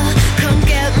 I'll come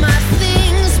get my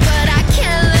things, but I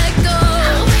can't let go.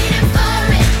 I'm waiting for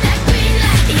it, that green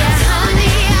light. Yeah,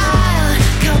 honey, I'll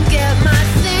come get my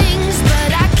things, but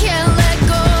I can't let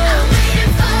go. I'm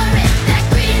waiting for it, that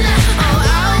green light. Oh,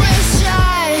 I wish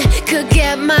I could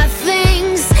get my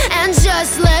things and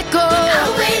just let go.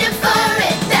 I'm waiting for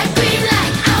it, that green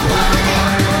light. I want it.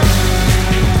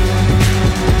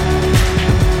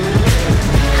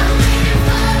 I'm waiting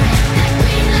for it, that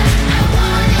green light. I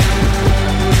want it.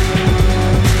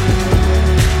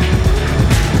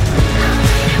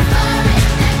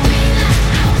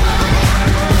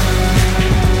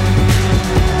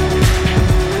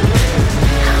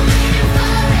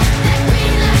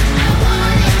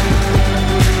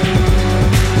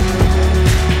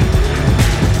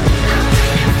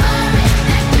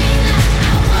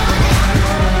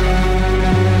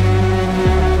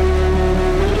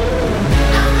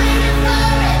 I'm waiting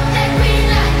for it, that green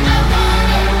light. I want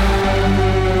it.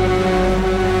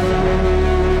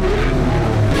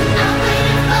 I'm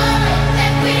waiting for it,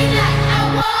 that green light.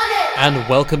 I want it. And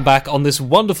welcome back on this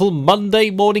wonderful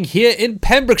Monday morning here in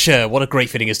Pembrokeshire. What a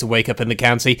great feeling it is to wake up in the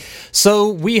county. So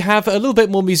we have a little bit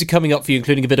more music coming up for you,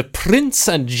 including a bit of Prince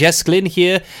and Jess Glynn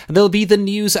here. And there'll be the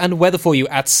news and weather for you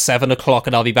at 7 o'clock.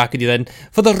 And I'll be back with you then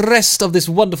for the rest of this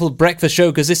wonderful breakfast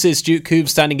show, because this is Stewart Coombes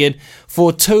standing in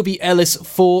for Toby Ellis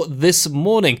for this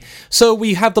morning. So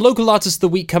we have the local artist of the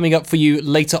week coming up for you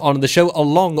later on in the show,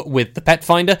 along with the Pet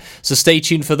Finder. So stay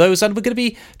tuned for those. And we're going to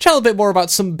be chatting a bit more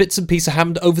about some bits and pieces that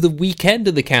happened over the weekend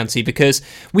in the county, because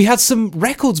we had some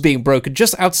records being broken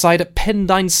just outside at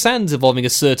Pendine Sands involving a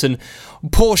certain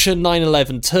Porsche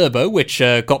 911 Turbo, which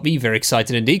got me very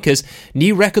excited indeed, because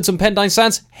new records on Pendine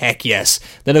Sands? Heck yes.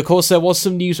 Then of course there was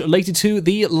some news related to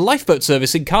the lifeboat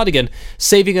service in Cardigan,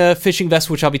 saving a fishing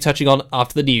vessel, which I'll be touching on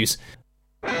after the news.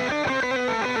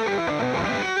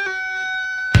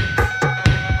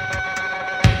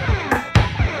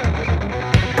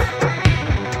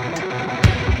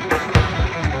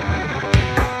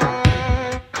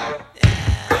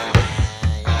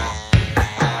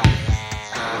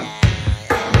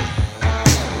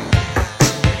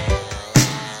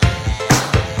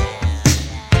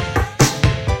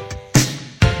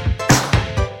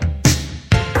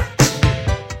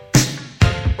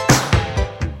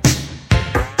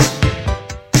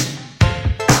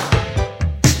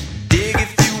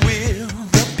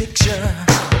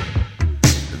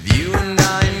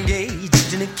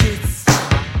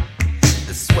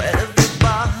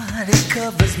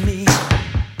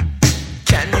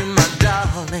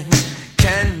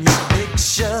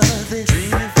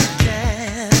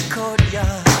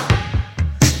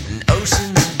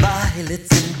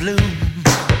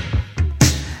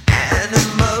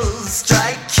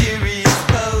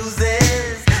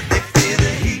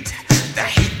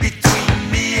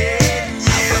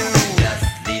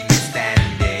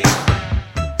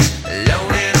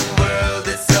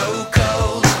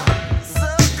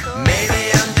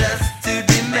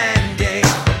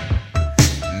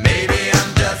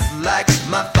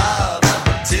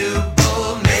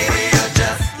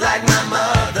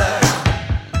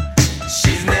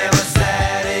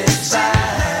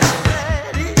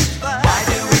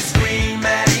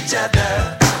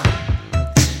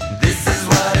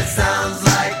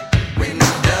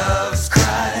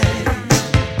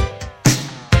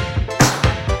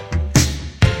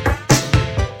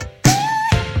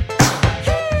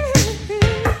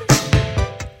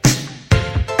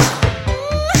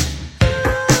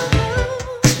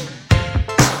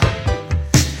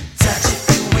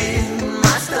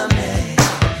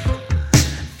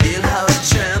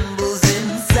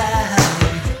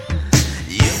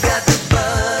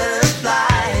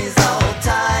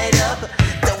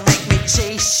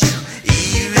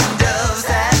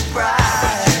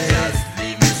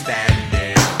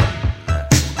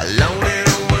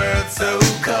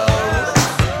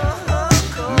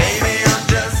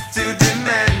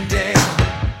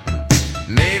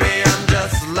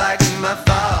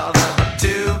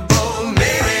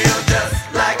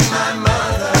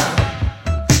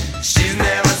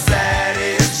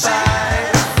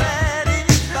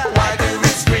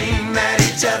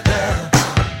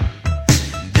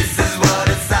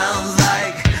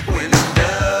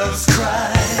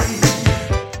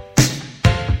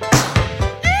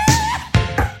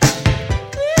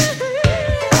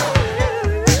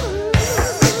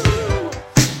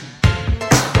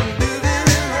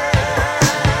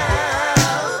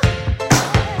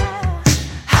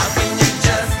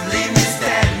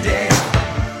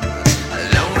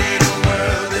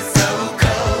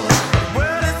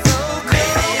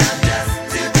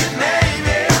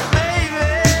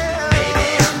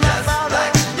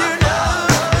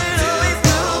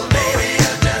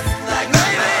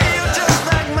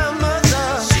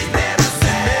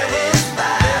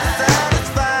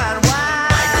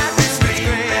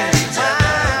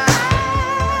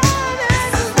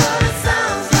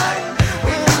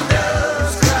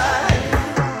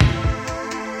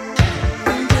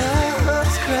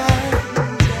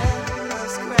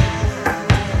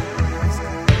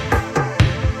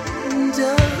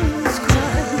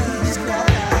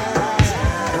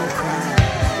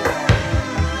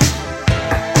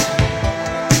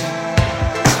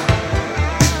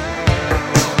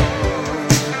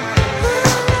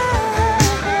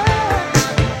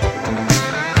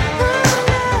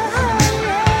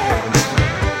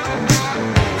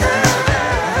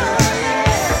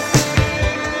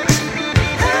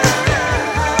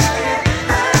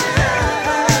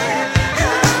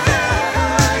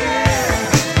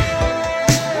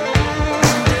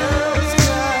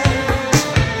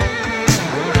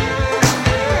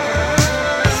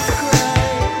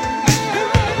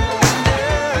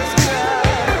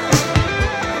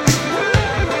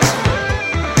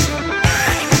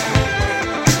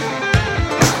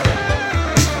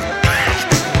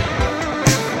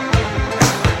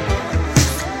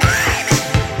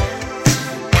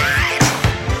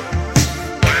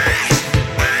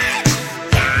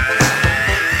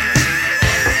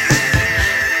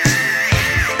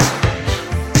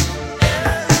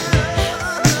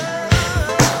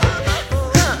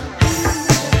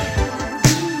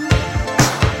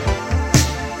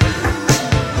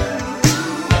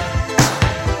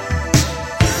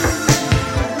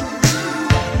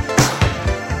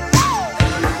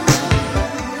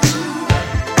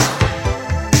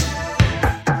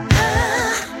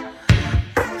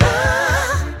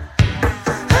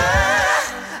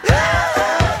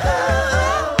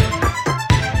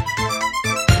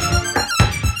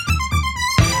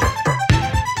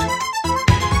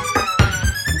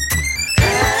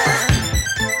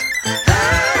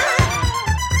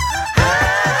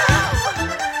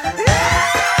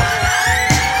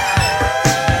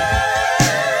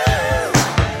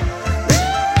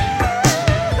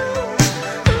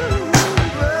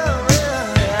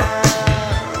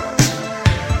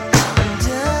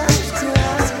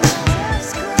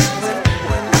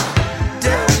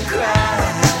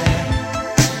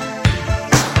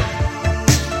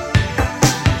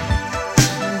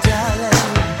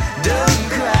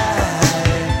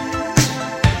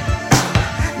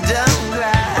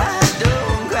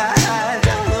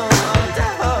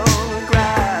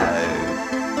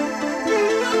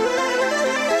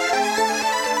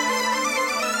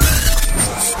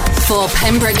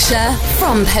 Pembrokeshire,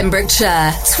 from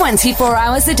Pembrokeshire, 24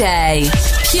 hours a day.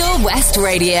 Pure West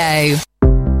Radio.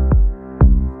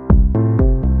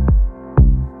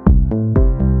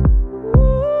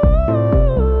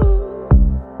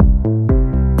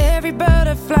 Every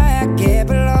butterfly I get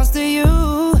belongs to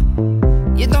you.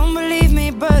 You don't believe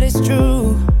me, but it's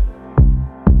true.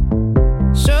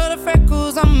 Show the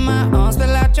freckles on my arms,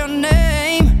 spell out your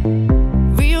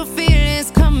name. Real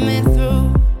feelings coming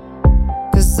through.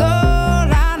 'Cause all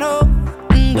I know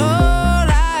and all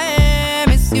I am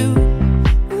is you.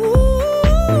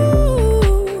 Ooh,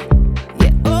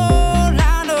 yeah, all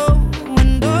I know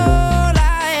and all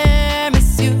I am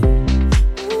is you.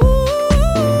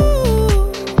 Ooh,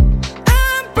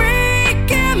 I'm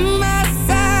breaking my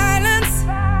silence,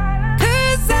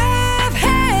 'cause I've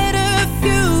had a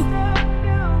few.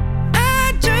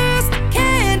 I just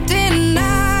can't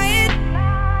deny it,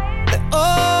 that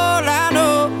all I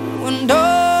know and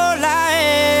all I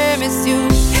am is you.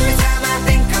 Every time I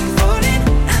think I'm falling,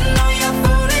 I know you're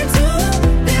falling too.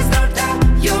 There's no doubt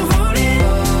you're falling.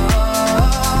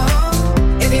 Oh,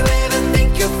 if you ever think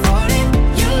you're falling,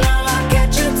 you know I'll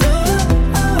catch you too.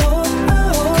 Oh,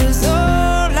 'cause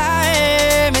all I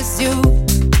am is you.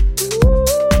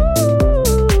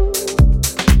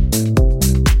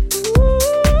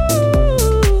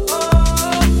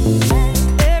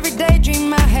 Every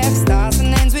daydream I have starts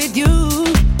and ends with you.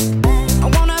 I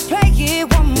wanna play it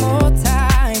one more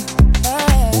time.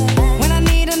 When I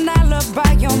need an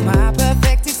alibi, you're my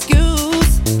perfect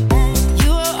excuse.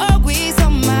 You are always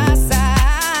on my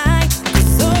side.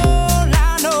 'Cause all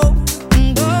I know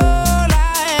and all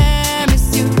I am is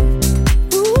you.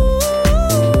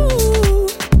 Ooh,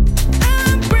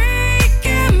 I'm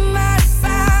breaking my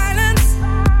silence,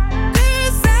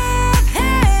 'cause I've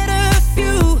had a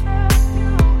few.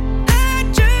 I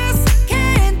just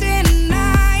can't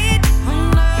deny it,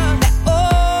 that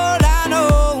all I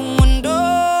know and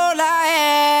all I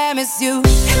am is you.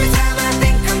 Every time I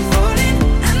think I'm falling,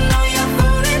 I know you're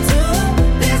falling too.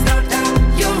 There's no doubt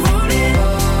you're falling.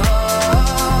 Oh,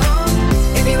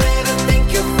 if you ever think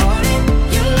you're falling,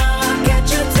 you know I'll catch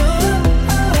you too.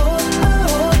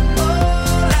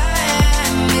 All I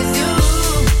am is you.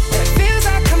 It feels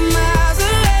like I'm miles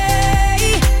away.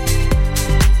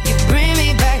 You bring me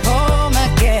back home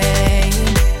again.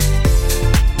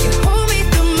 You hold me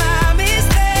through my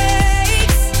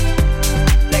mistakes.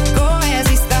 Let go as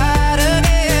we start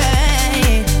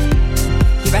again.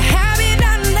 You're a habit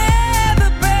I never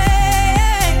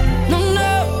break. No,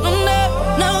 no, no, no,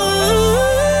 no.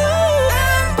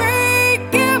 I'm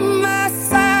breaking my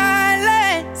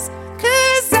silence,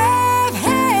 'cause I've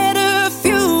had a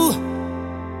few.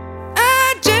 I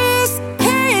just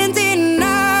can't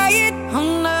deny it,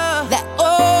 that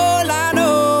all I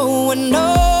know and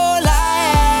all I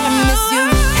am is you.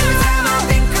 Every time I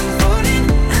think I'm falling,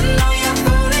 I know you're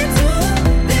falling too.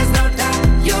 There's no doubt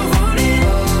you're falling.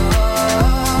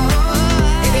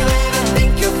 If you ever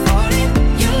think you're falling,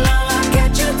 you know I'll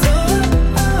catch you too.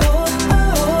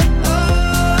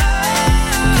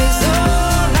 'Cause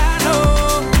all I know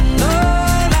and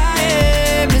all I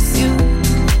am is you.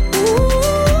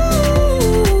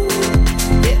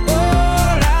 Yeah,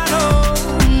 all I know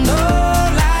and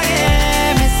all I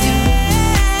am is you.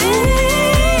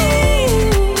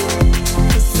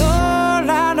 'Cause all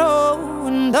I know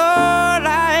and all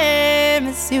I am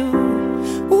is you.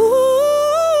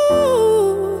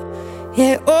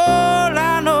 Yeah, all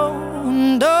I know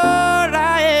and all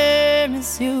I am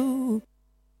is you.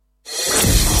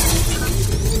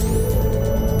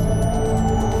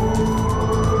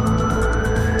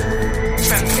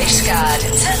 From Fishguard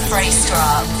to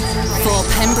Bracetrop. For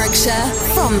Pembrokeshire,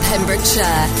 from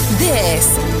Pembrokeshire, this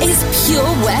is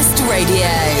Pure West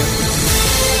Radio.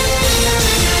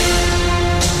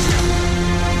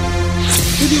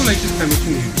 With your latest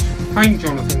Pembrokeshire news, I'm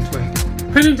Jonathan Twing.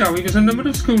 Penn-and-Dewi has a number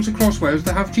of schools across Wales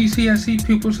that have GCSE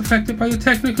pupils affected by a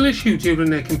technical issue during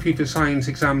their computer science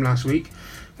exam last week,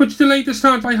 which delayed the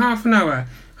start by half an hour,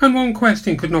 and one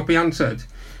question could not be answered.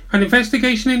 An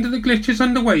investigation into the glitch is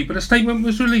underway, but a statement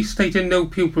was released stating no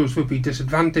pupils would be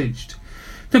disadvantaged.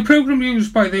 The programme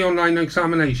used by the online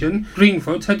examination,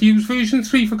 Greenfoot, had used version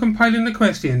 3 for compiling the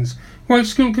questions, while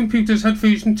school computers had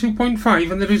version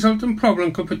 2.5, and the resultant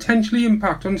problem could potentially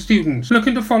impact on students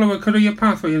looking to follow a career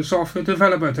pathway in software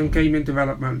development and gaming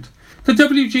development. The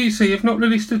WGC have not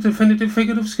released a definitive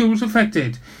figure of schools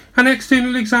affected, and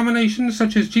external examinations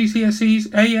such as GCSEs,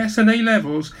 AS and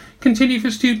A-levels continue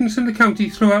for students in the county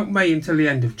throughout May until the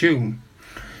end of June.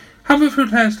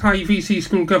 Haverfordwest High VC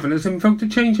school governors invoked a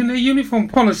change in their uniform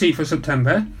policy for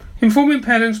September. informing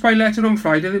parents by letter on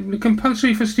Friday that it will be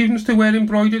compulsory for students to wear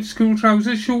embroidered school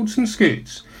trousers, shorts and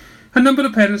skirts. A number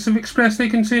of parents have expressed their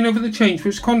concern over the change,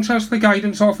 which contrasts the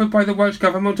guidance offered by the Welsh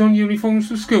Government on uniforms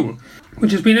for school,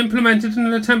 which has been implemented in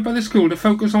an attempt by the school to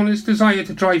focus on its desire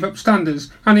to drive up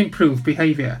standards and improve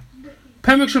behaviour.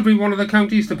 Pembrokeshire will be one of the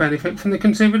counties to benefit from the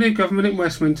Conservative government in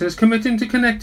Westminster's committing to connect